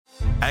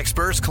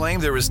Experts claim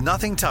there is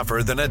nothing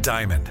tougher than a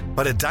diamond.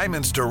 But at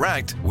Diamonds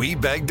Direct, we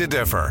beg to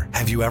differ.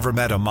 Have you ever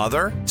met a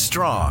mother?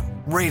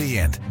 Strong,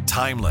 radiant,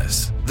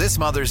 timeless. This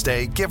Mother's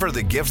Day, give her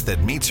the gift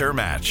that meets her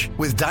match.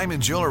 With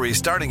diamond jewelry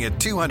starting at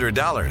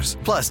 $200.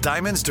 Plus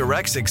Diamonds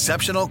Direct's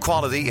exceptional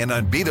quality and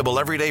unbeatable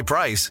everyday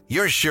price,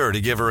 you're sure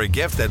to give her a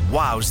gift that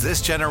wows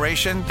this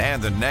generation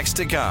and the next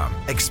to come.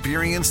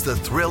 Experience the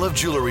thrill of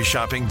jewelry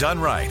shopping done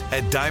right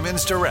at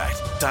Diamonds Direct.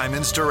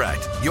 Diamonds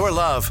Direct. Your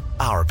love,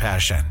 our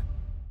passion.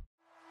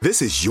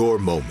 This is your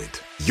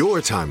moment, your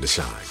time to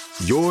shine,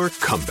 your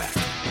comeback.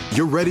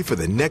 You're ready for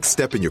the next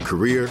step in your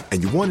career,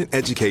 and you want an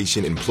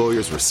education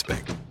employers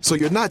respect. So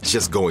you're not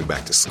just going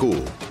back to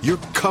school, you're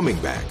coming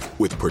back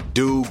with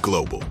Purdue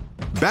Global.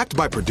 Backed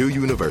by Purdue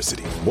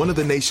University, one of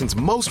the nation's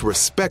most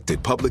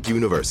respected public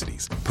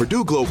universities,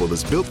 Purdue Global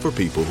is built for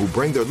people who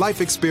bring their life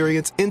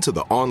experience into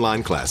the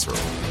online classroom.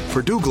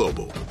 Purdue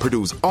Global,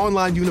 Purdue's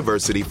online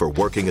university for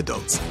working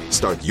adults.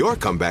 Start your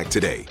comeback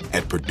today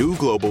at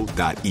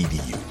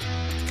purdueglobal.edu.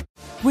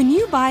 When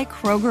you buy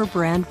Kroger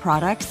brand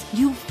products,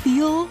 you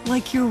feel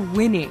like you're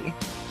winning.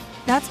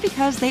 That's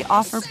because they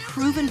offer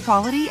proven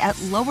quality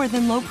at lower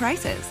than low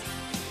prices.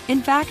 In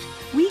fact,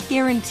 we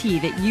guarantee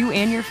that you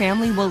and your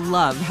family will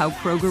love how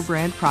Kroger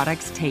brand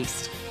products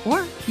taste,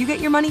 or you get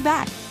your money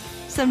back.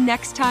 So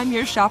next time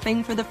you're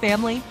shopping for the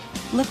family,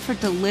 look for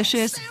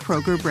delicious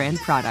Kroger brand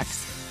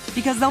products,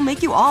 because they'll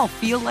make you all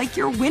feel like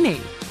you're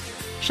winning.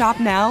 Shop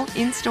now,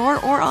 in-store,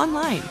 or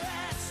online.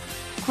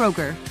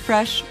 Kroger,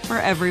 fresh for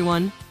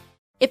everyone.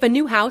 If a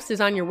new house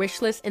is on your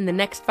wish list in the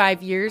next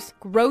 5 years,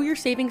 grow your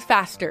savings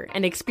faster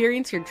and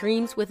experience your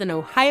dreams with an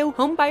Ohio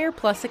Homebuyer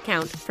Plus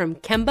account from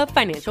Kemba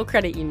Financial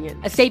Credit Union.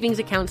 A savings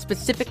account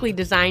specifically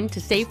designed to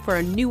save for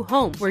a new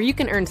home, where you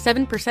can earn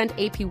 7%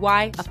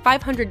 APY,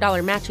 a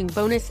 $500 matching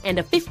bonus, and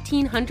a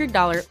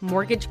 $1,500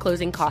 mortgage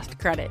closing cost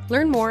credit.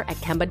 Learn more at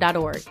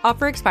Kemba.org.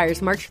 Offer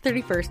expires March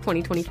 31st,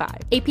 2025.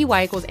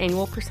 APY equals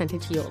annual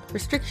percentage yield.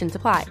 Restrictions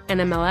apply.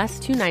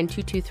 NMLS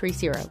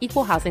 292230.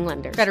 Equal housing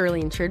lender.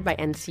 Federally insured by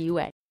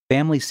NCUA.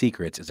 Family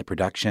Secrets is a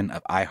production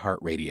of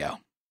iHeartRadio.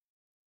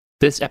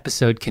 This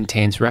episode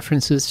contains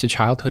references to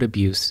childhood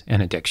abuse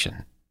and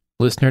addiction.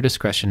 Listener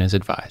discretion is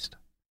advised.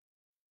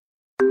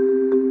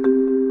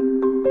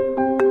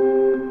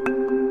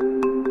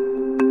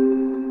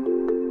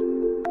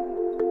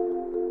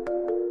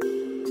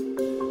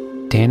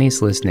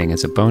 Danny's Listening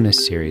is a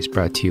bonus series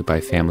brought to you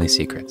by Family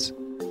Secrets.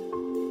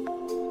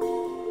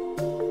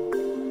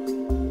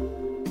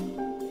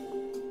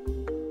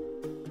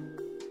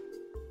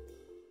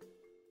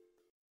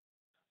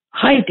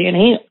 Hi,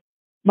 Danny.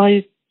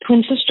 My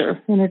twin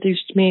sister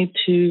introduced me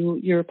to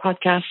your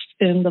podcast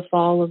in the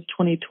fall of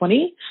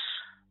 2020.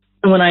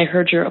 And when I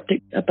heard your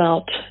update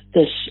about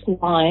this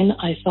line,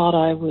 I thought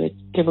I would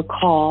give a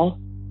call.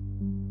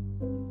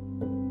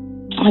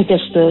 I guess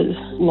the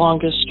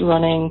longest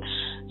running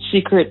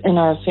secret in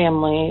our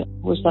family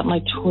was that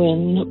my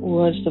twin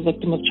was the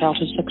victim of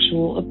childhood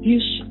sexual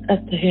abuse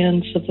at the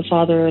hands of the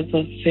father of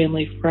a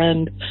family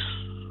friend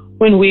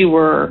when we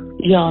were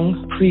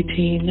young,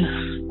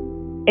 preteen.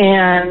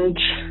 And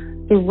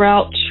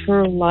throughout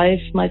her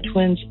life, my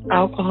twin's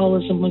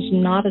alcoholism was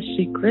not a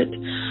secret.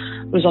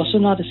 It was also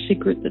not a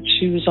secret that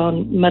she was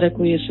on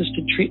medically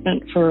assisted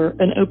treatment for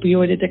an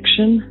opioid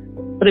addiction.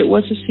 But it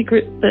was a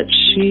secret that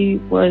she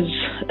was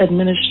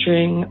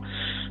administering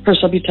her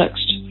Subutex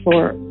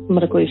for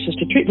medically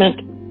assisted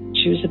treatment.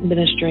 She was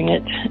administering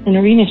it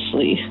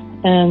intravenously.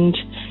 And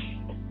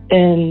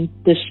in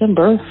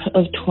December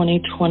of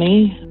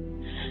 2020,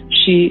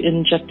 she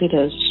injected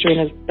a strain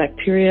of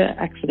bacteria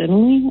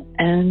accidentally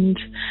and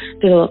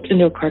developed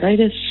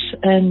endocarditis,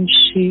 and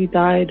she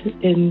died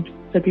in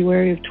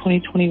February of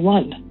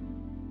 2021.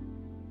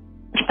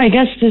 I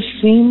guess this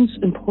seems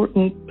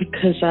important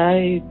because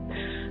I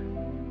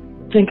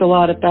think a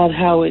lot about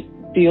how it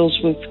deals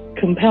with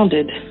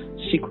compounded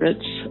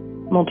secrets,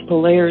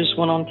 multiple layers,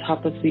 one on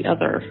top of the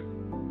other.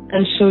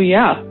 And so,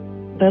 yeah,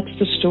 that's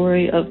the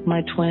story of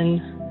my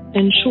twin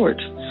in short.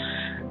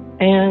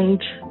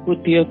 And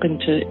would be open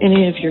to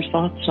any of your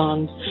thoughts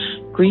on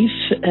grief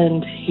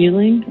and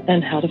healing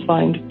and how to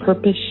find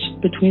purpose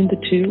between the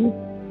two.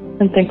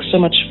 And thanks so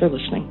much for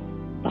listening.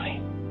 Bye.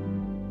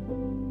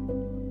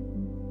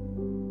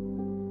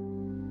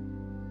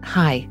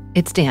 Hi,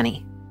 it's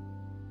Danny.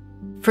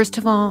 First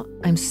of all,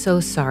 I'm so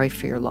sorry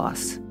for your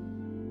loss.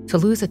 To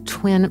lose a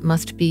twin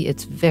must be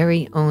its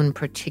very own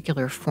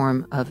particular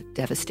form of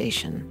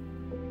devastation.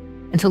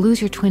 And to lose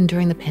your twin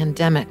during the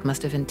pandemic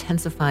must have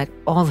intensified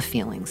all the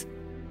feelings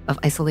of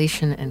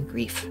isolation and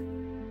grief.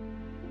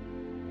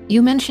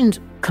 You mentioned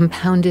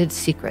compounded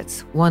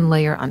secrets, one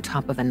layer on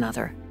top of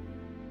another.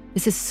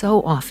 This is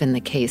so often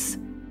the case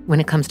when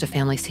it comes to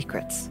family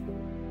secrets.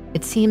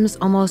 It seems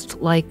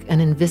almost like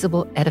an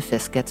invisible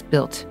edifice gets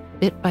built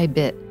bit by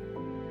bit,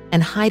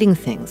 and hiding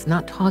things,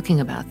 not talking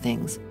about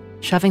things,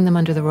 shoving them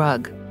under the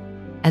rug,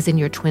 as in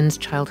your twin's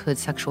childhood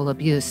sexual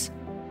abuse,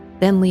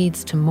 then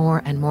leads to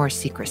more and more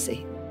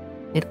secrecy.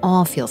 It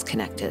all feels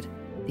connected: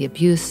 the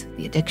abuse,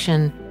 the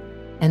addiction,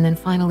 and then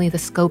finally the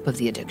scope of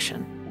the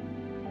addiction.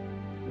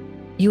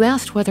 You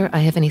asked whether I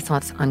have any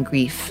thoughts on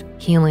grief,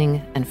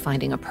 healing, and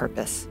finding a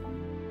purpose.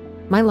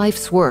 My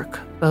life's work,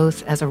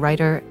 both as a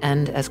writer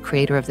and as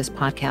creator of this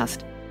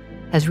podcast,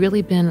 has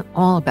really been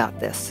all about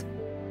this.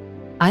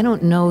 I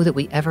don't know that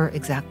we ever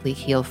exactly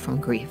heal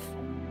from grief,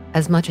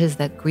 as much as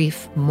that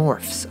grief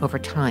morphs over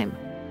time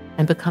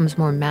and becomes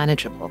more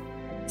manageable,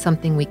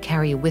 something we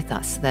carry with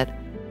us that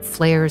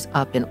flares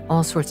up in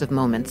all sorts of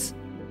moments,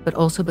 but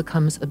also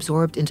becomes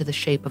absorbed into the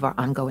shape of our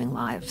ongoing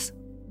lives.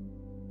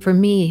 For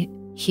me,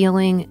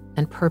 healing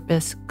and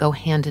purpose go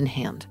hand in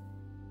hand.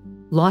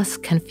 Loss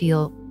can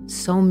feel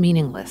so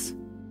meaningless,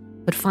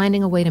 but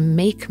finding a way to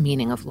make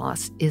meaning of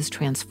loss is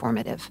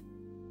transformative.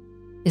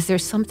 Is there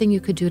something you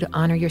could do to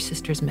honor your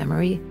sister's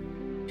memory?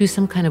 Do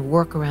some kind of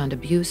work around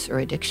abuse or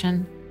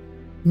addiction?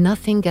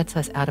 Nothing gets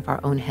us out of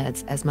our own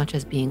heads as much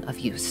as being of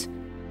use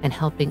and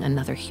helping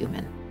another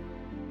human.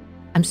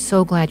 I'm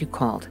so glad you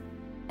called.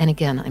 And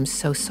again, I'm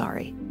so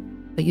sorry.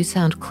 But you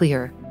sound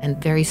clear and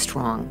very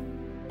strong,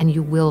 and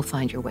you will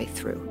find your way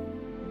through.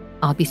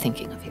 I'll be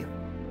thinking of you.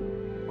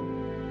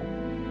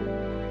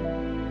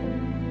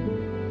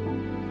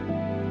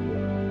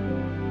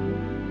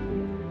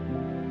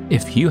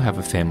 If you have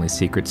a family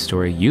secret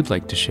story you'd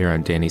like to share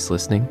on Danny's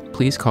Listening,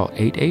 please call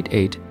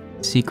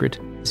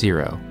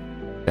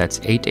 888-SECRET-0. That's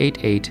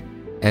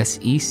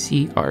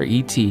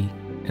 888-SECRET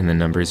and the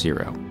number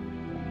 0.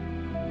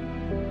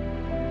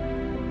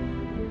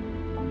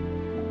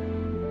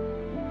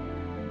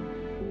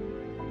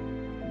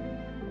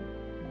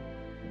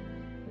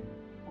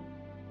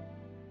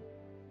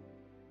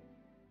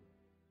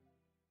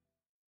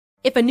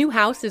 If a new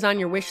house is on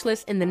your wish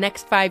list in the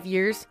next 5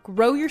 years,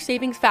 grow your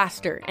savings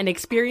faster and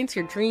experience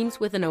your dreams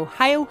with an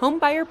Ohio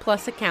Homebuyer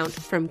Plus account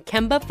from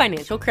Kemba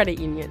Financial Credit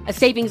Union. A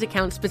savings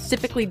account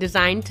specifically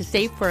designed to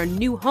save for a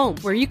new home,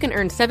 where you can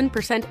earn 7%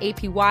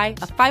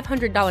 APY, a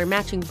 $500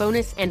 matching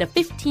bonus, and a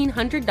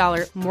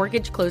 $1,500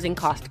 mortgage closing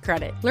cost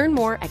credit. Learn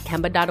more at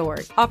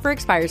Kemba.org. Offer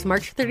expires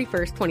March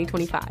 31st,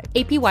 2025.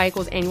 APY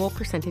equals annual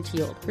percentage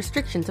yield.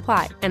 Restrictions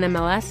apply.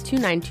 NMLS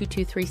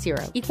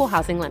 292230. Equal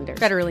housing lender.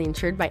 Federally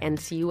insured by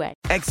NCUA.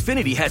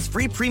 Xfinity has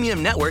free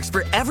premium networks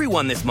for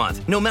everyone this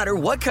month, no matter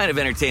what kind of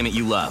entertainment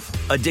you love.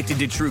 Addicted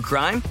to true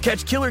crime?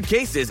 Catch killer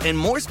cases and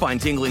more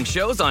spine-tingling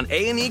shows on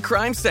A&E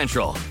Crime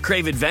Central.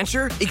 Crave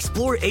adventure?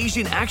 Explore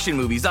Asian action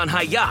movies on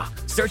Hi-YAH.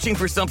 Searching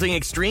for something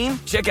extreme?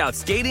 Check out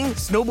skating,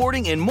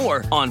 snowboarding, and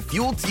more on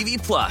Fuel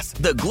TV Plus,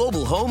 the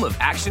global home of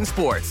action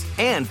sports.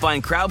 And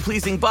find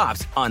crowd-pleasing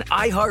bops on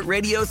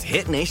iHeartRadio's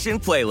Hit Nation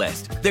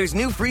playlist. There's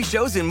new free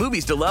shows and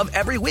movies to love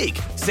every week.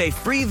 Say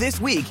free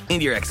this week in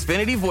your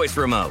Xfinity voice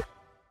remote.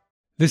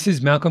 This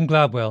is Malcolm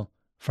Gladwell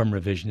from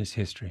Revisionist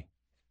History.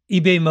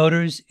 eBay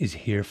Motors is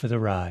here for the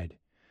ride.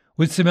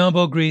 With some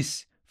elbow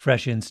grease,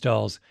 fresh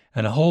installs,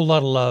 and a whole lot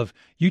of love,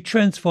 you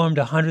transformed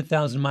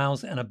 100,000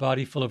 miles and a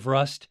body full of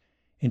rust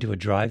into a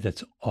drive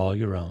that's all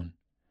your own.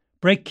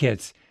 Brake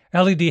kits,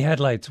 LED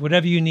headlights,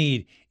 whatever you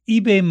need,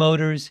 eBay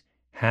Motors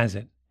has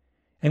it.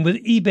 And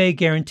with eBay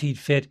Guaranteed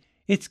Fit,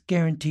 it's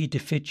guaranteed to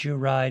fit your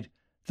ride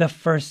the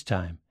first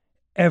time,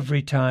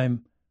 every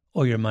time,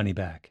 or your money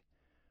back.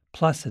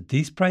 Plus, at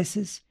these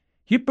prices,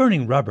 you're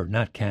burning rubber,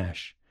 not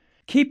cash.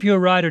 Keep your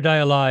ride or die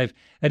alive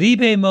at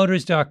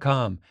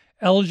ebaymotors.com.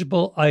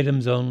 Eligible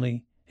items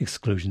only.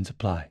 Exclusions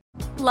apply.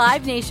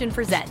 Live Nation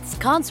presents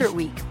Concert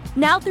Week.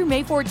 Now through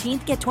May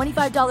 14th, get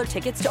 $25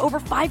 tickets to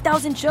over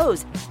 5,000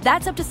 shows.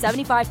 That's up to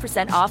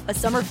 75% off a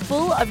summer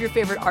full of your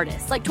favorite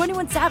artists like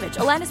 21 Savage,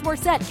 Alanis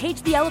Morissette,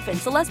 Cage the Elephant,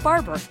 Celeste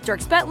Barber,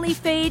 Dierks Bentley,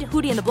 Fade,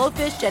 Hootie and the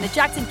Blowfish, Janet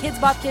Jackson,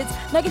 Kidz Bop Kids,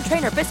 Meghan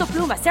Trainor, Peso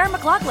Pluma, Sarah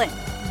McLachlan.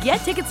 Get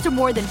tickets to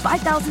more than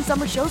 5,000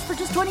 summer shows for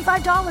just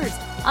 $25.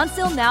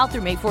 Until now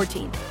through May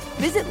 14th.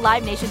 Visit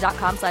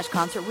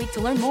LiveNation.com/Concert Week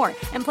to learn more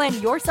and plan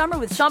your summer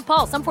with Sean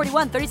Paul, Sum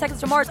 41, 30 Seconds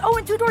to Mars,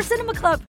 and Two Door Cinema Club.